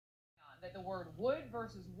that the word would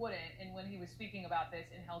versus wouldn't, and when he was speaking about this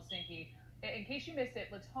in Helsinki. In case you missed it,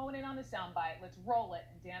 let's hone in on the soundbite. Let's roll it.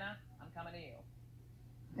 And Dana, I'm coming to you.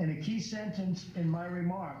 In a key sentence in my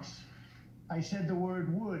remarks, I said the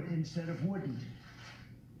word would instead of wouldn't.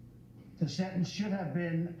 The sentence should have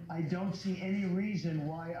been, I don't see any reason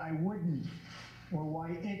why I wouldn't, or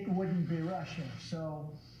why it wouldn't be Russia. So,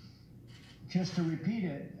 just to repeat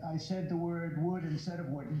it, I said the word would instead of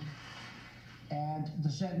wouldn't. And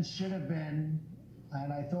the sentence should have been,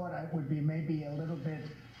 and I thought I would be maybe a little bit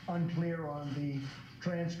unclear on the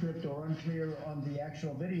transcript or unclear on the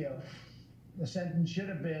actual video. The sentence should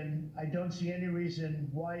have been, I don't see any reason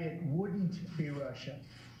why it wouldn't be Russia.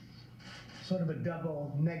 Sort of a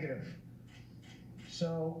double negative.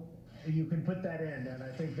 So you can put that in, and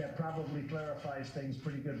I think that probably clarifies things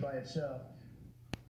pretty good by itself.